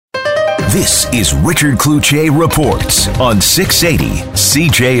This is Richard Cloutier Reports on 680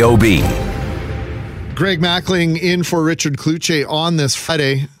 CJOB. Greg Mackling in for Richard Cloutier on this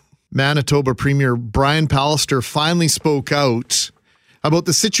Friday. Manitoba Premier Brian Pallister finally spoke out about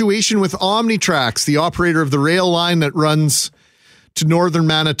the situation with OmniTrax, the operator of the rail line that runs to northern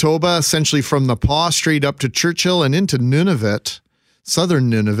Manitoba, essentially from the Paw straight up to Churchill and into Nunavut,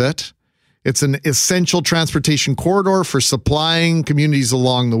 southern Nunavut. It's an essential transportation corridor for supplying communities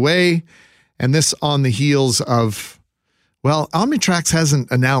along the way. And this on the heels of, well, OmniTrax hasn't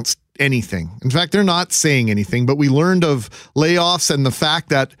announced anything. In fact, they're not saying anything, but we learned of layoffs and the fact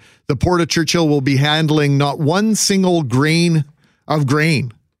that the Port of Churchill will be handling not one single grain of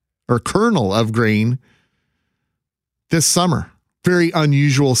grain or kernel of grain this summer. Very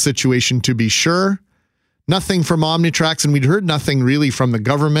unusual situation to be sure. Nothing from OmniTrax, and we'd heard nothing really from the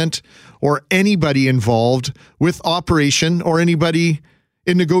government or anybody involved with operation or anybody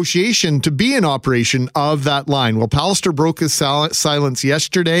in negotiation to be in operation of that line. Well, Pallister broke his silence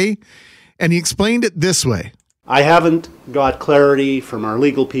yesterday, and he explained it this way. I haven't got clarity from our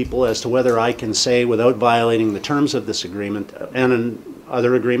legal people as to whether I can say, without violating the terms of this agreement and in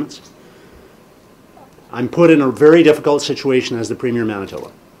other agreements, I'm put in a very difficult situation as the Premier of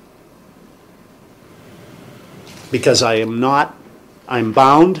Manitoba. Because I'm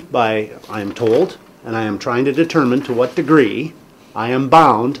bound by, I'm told, and I am trying to determine to what degree I am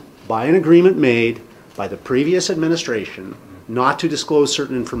bound by an agreement made by the previous administration not to disclose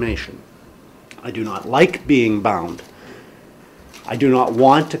certain information. I do not like being bound. I do not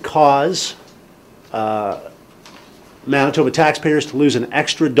want to cause Manitoba taxpayers to lose an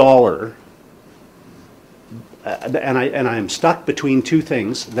extra dollar, and I am stuck between two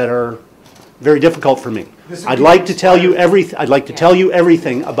things that are very difficult for me. I'd like to tell you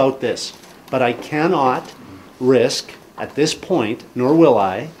everything about this, but I cannot risk at this point, nor will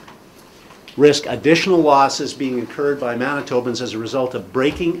I, risk additional losses being incurred by Manitobans as a result of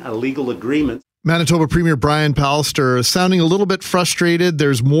breaking a legal agreement. Manitoba Premier Brian Pallister is sounding a little bit frustrated.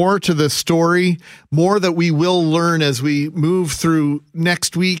 There's more to this story, more that we will learn as we move through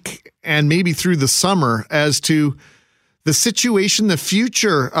next week and maybe through the summer as to the situation, the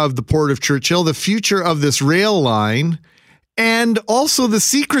future of the Port of Churchill, the future of this rail line, and also the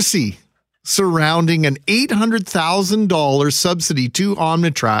secrecy surrounding an $800,000 subsidy to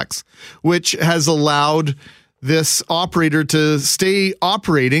OmniTrax, which has allowed this operator to stay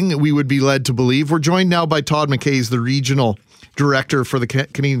operating, we would be led to believe. We're joined now by Todd McKay, the regional director for the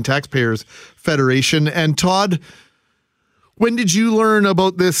Canadian Taxpayers Federation. And Todd, when did you learn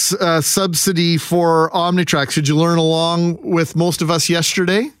about this subsidy for OmniTrax? Did you learn along with most of us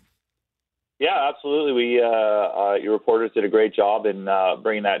yesterday? Yeah, absolutely. Your reporters did a great job in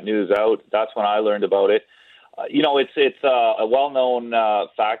bringing that news out. That's when I learned about it. It's a well-known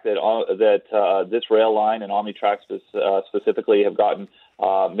fact that this rail line and OmniTrax specifically have gotten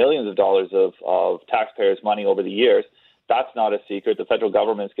millions of dollars of taxpayers' money over the years. That's not a secret. The federal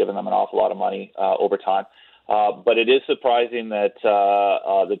government's given them an awful lot of money over time. But it is surprising that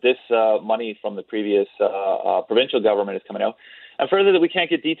this money from the previous provincial government is coming out, and further that we can't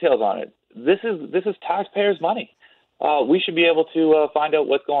get details on it. This is taxpayers' money. We should be able to find out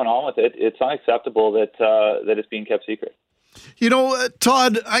what's going on with it. It's unacceptable that it's being kept secret. You know,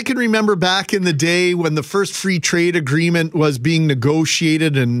 Todd, I can remember back in the day when the first free trade agreement was being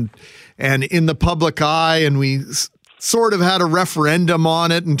negotiated and in the public eye, and we sort of had a referendum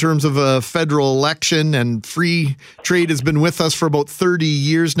on it in terms of a federal election, and free trade has been with us for about 30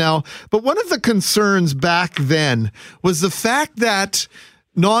 years now. But one of the concerns back then was the fact that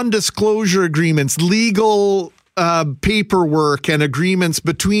non-disclosure agreements, legal paperwork and agreements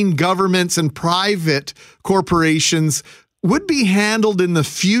between governments and private corporations would be handled in the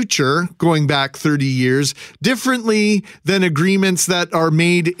future, going back 30 years, differently than agreements that are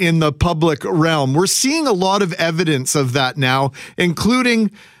made in the public realm. We're seeing a lot of evidence of that now, including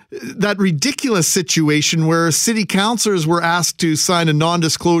that ridiculous situation where city councillors were asked to sign a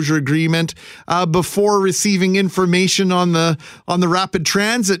non-disclosure agreement before receiving information on the rapid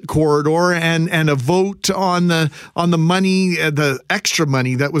transit corridor and a vote on the money, the extra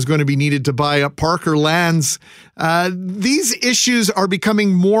money that was going to be needed to buy up Parker lands. These issues are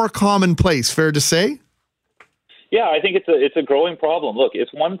becoming more commonplace. Fair to say? Yeah, I think it's a growing problem. Look,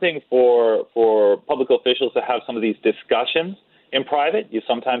 it's one thing for public officials to have some of these discussions in private.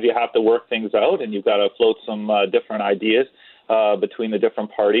 Sometimes you have to work things out, and you've got to float some different ideas between the different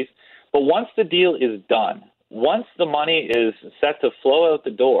parties. But once the deal is done, once the money is set to flow out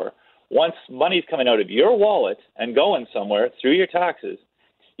the door, once money's coming out of your wallet and going somewhere through your taxes,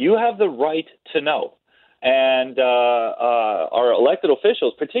 you have the right to know. And our elected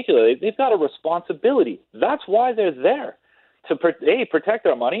officials, particularly, they've got a responsibility. That's why they're there, to A, protect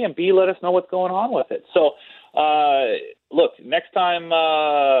our money, and B, let us know what's going on with it. So, look, next time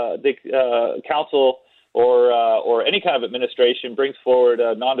the council or any kind of administration brings forward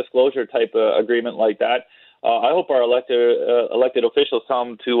a non-disclosure type agreement like that, I hope our elected officials tell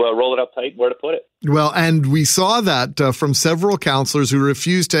them to roll it up tight and where to put it. Well, and we saw that from several councillors who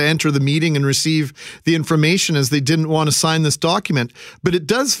refused to enter the meeting and receive the information as they didn't want to sign this document. But it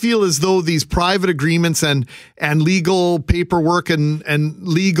does feel as though these private agreements and legal paperwork and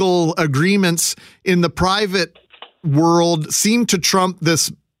legal agreements in the private world seem to trump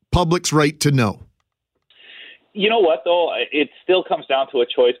this public's right to know. You know what, though? It still comes down to a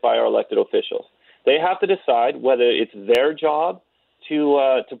choice by our elected officials. They have to decide whether it's their job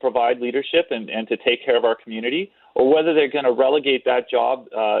to provide leadership and to take care of our community, or whether they're going to relegate that job,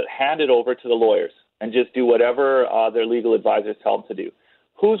 hand it over to the lawyers, and just do whatever their legal advisors tell them to do.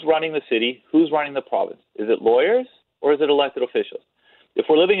 Who's running the city? Who's running the province? Is it lawyers or is it elected officials? If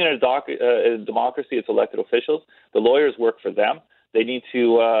we're living in a democracy, it's elected officials. The lawyers work for them. They need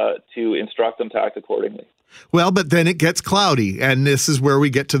to instruct them to act accordingly. Well, but then it gets cloudy, and this is where we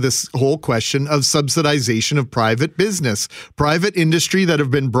get to this whole question of subsidization of private business, private industry that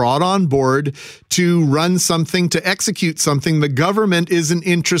have been brought on board to run something, to execute something the government isn't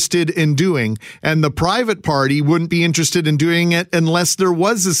interested in doing, and the private party wouldn't be interested in doing it unless there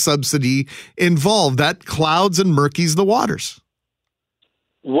was a subsidy involved. That clouds and murkies the waters.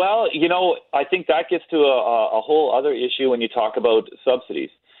 Well, I think that gets to a whole other issue when you talk about subsidies.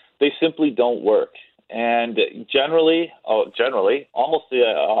 They simply don't work. And generally, almost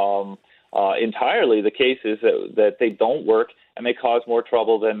entirely, the case is that they don't work and they cause more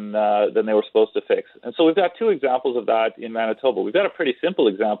trouble than they were supposed to fix. And so we've got two examples of that in Manitoba. We've got a pretty simple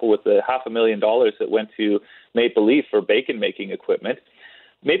example with the $500,000 that went to Maple Leaf for bacon-making equipment.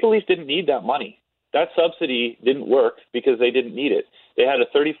 Maple Leaf didn't need that money. That subsidy didn't work because they didn't need it. They had a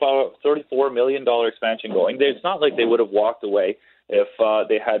 $34 million expansion going. It's not like they would have walked away if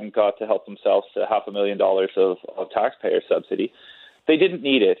they hadn't got to help themselves to $500,000 of taxpayer subsidy. They didn't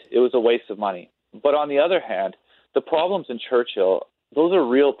need it. It was a waste of money. But on the other hand, the problems in Churchill, those are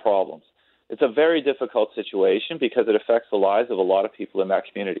real problems. It's a very difficult situation because it affects the lives of a lot of people in that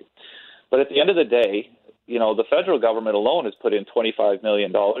community. But at the end of the day, the federal government alone has put in $25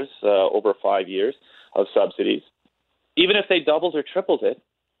 million over 5 years of subsidies. Even if they doubled or tripled it,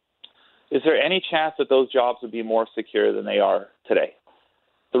 is there any chance that those jobs would be more secure than they are today?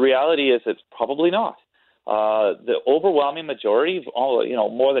 The reality is it's probably not. The overwhelming majority,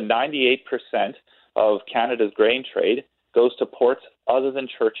 more than 98% of Canada's grain trade goes to ports other than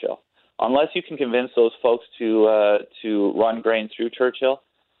Churchill. Unless you can convince those folks to run grain through Churchill,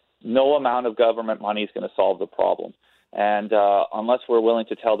 no amount of government money is going to solve the problem. And unless we're willing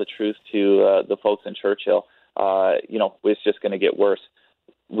to tell the truth to the folks in Churchill, it's just going to get worse.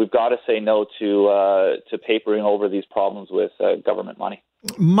 We've got to say no to papering over these problems with government money.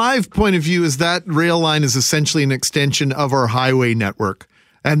 My point of view is that rail line is essentially an extension of our highway network,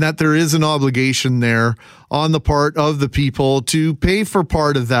 and that there is an obligation there on the part of the people to pay for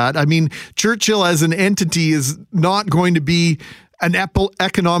part of that. I mean, Churchill as an entity is not going to be an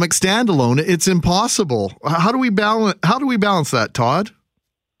economic standalone. It's impossible. How do we balance that, Todd?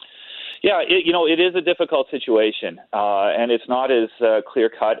 Yeah, it is a difficult situation, and it's not as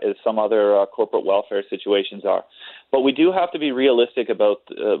clear-cut as some other corporate welfare situations are. But we do have to be realistic about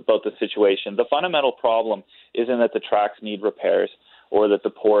the situation. The fundamental problem isn't that the tracks need repairs or that the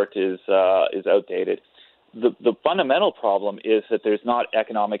port is outdated. The fundamental problem is that there's not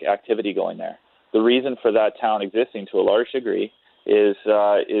economic activity going there. The reason for that town existing to a large degree is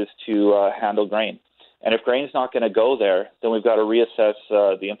to handle grain. And if grain's not going to go there, then we've got to reassess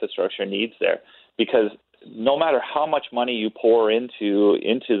the infrastructure needs there. Because no matter how much money you pour into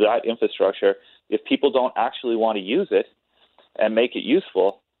that infrastructure, if people don't actually want to use it and make it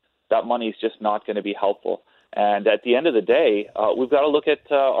useful, that money is just not going to be helpful. And at the end of the day, we've got to look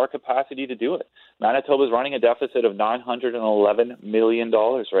at our capacity to do it. Manitoba is running a deficit of $911 million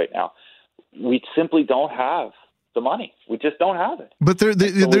right now. We simply don't have the money. We just don't have it. But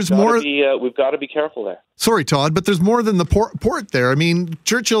there's more. We've got to be careful there. Sorry, Todd, but there's more than the port there. I mean,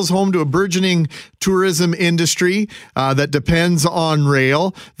 Churchill's home to a burgeoning tourism industry that depends on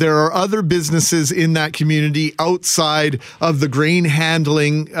rail. There are other businesses in that community outside of the grain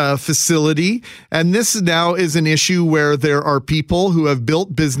handling facility. And this now is an issue where there are people who have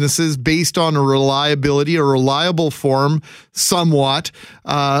built businesses based on a reliable form somewhat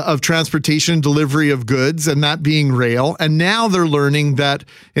of transportation, delivery of goods, and that being rail. And now they're learning that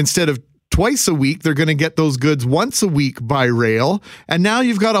instead of twice a week. They're going to get those goods once a week by rail. And now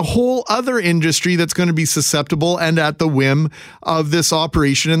you've got a whole other industry that's going to be susceptible and at the whim of this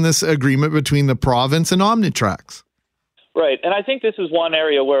operation and this agreement between the province and OmniTrax. Right. And I think this is one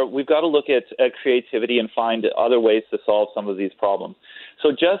area where we've got to look at creativity and find other ways to solve some of these problems.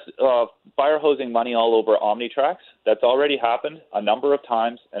 So just fire hosing money all over OmniTrax, that's already happened a number of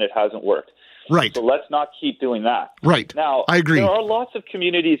times, and it hasn't worked. Right. So let's not keep doing that. Right. Now, I agree. There are lots of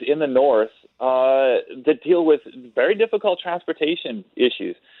communities in the north that deal with very difficult transportation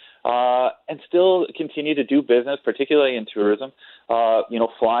issues and still continue to do business, particularly in tourism,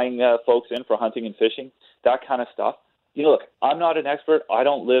 flying folks in for hunting and fishing, that kind of stuff. Look, I'm not an expert. I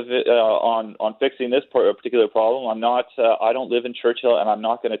don't live on fixing this particular problem. I don't live in Churchill, and I'm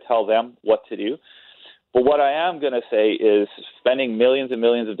not going to tell them what to do. But what I am going to say is spending millions and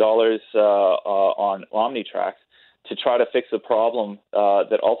millions of dollars on OmniTrax to try to fix a problem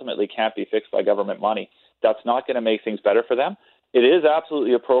that ultimately can't be fixed by government money. That's not going to make things better for them. It is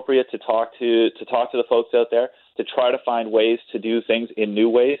absolutely appropriate to talk to the folks out there, to try to find ways to do things in new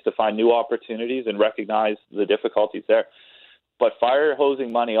ways, to find new opportunities and recognize the difficulties there. But fire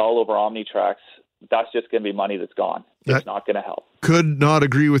hosing money all over OmniTrax, that's just going to be money that's gone. It's not going to help. Could not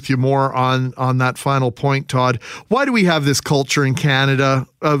agree with you more on that final point, Todd. Why do we have this culture in Canada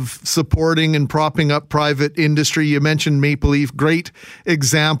of supporting and propping up private industry? You mentioned Maple Leaf, great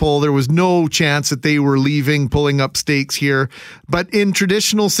example. There was no chance that they were leaving, pulling up stakes here. But in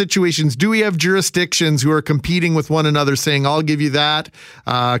traditional situations, do we have jurisdictions who are competing with one another saying, I'll give you that,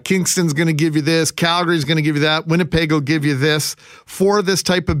 Kingston's going to give you this, Calgary's going to give you that, Winnipeg will give you this for this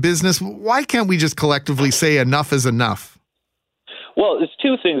type of business? Why can't we just collectively say enough is enough? Well, there's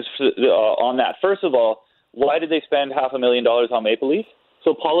two things on that. First of all, why did they spend $500,000 on Maple Leaf?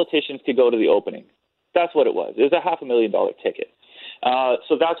 So politicians could go to the opening. That's what it was. It was a $500,000 ticket.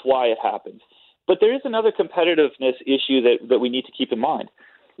 So that's why it happened. But there is another competitiveness issue that we need to keep in mind.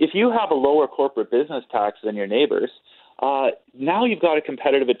 If you have a lower corporate business tax than your neighbors, now you've got a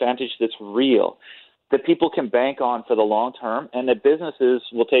competitive advantage that's real, that people can bank on for the long term, and that businesses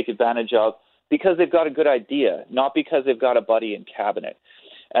will take advantage of because they've got a good idea, not because they've got a buddy in cabinet.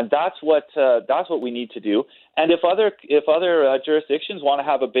 And that's what we need to do. And if other jurisdictions want to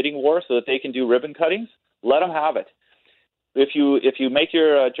have a bidding war so that they can do ribbon cuttings, let them have it. If you make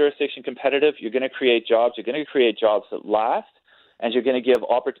your jurisdiction competitive, you're going to create jobs. You're going to create jobs that last, and you're going to give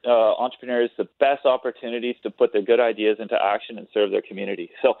entrepreneurs the best opportunities to put their good ideas into action and serve their community.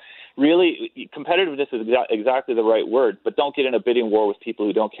 So really, competitiveness is exactly the right word, but don't get in a bidding war with people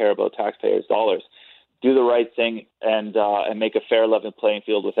who don't care about taxpayers' dollars. Do the right thing and make a fair, level playing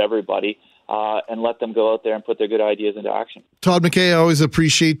field with everybody and let them go out there and put their good ideas into action. Todd McKay, I always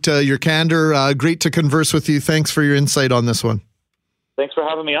appreciate your candor. Great to converse with you. Thanks for your insight on this one. Thanks for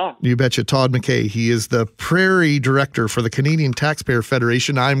having me on. You betcha. Todd McKay. He is the Prairie Director for the Canadian Taxpayer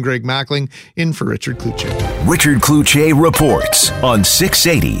Federation. I'm Greg Mackling, in for Richard Cloutier. Richard Cloutier reports on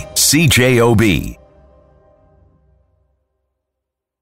 680 CJOB.